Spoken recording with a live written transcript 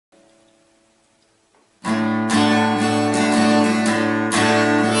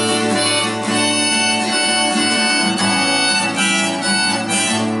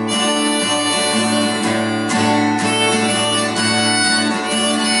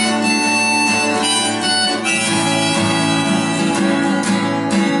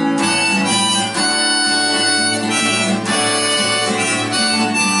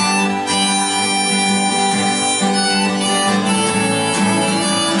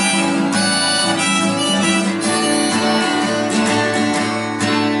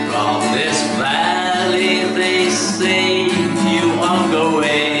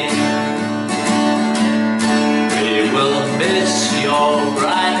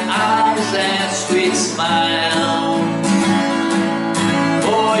smile,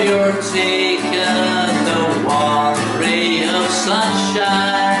 for you're taking the one ray of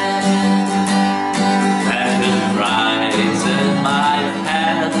sunshine that has brightened my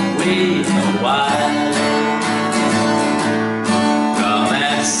pathway a while. Come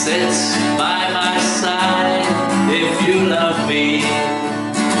and sit by my side if you love me.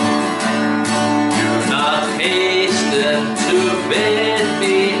 Do not hasten to bid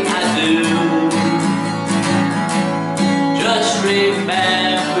me adieu. Just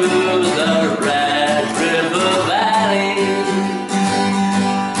remember the Red River Valley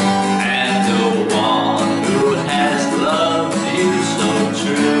and the one who has loved you so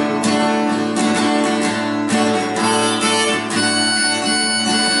true.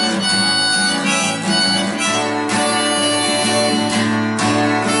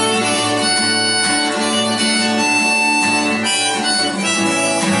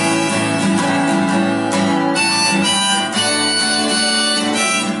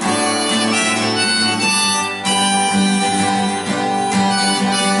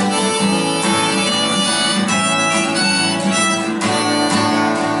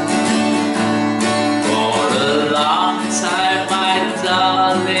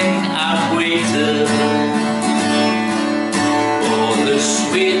 For the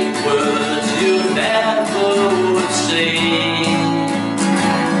sweet words you never would say,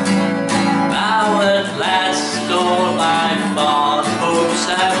 now at last all my fond hopes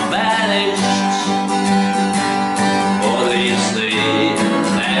have vanished. For they say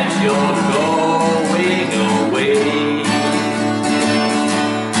that you're going away.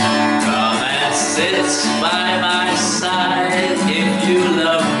 Come and sit by my side if you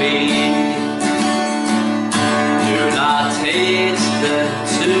love me. Hasten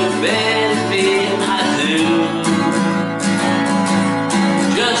to bid me adieu.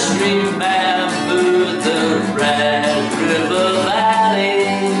 Just remember the Red River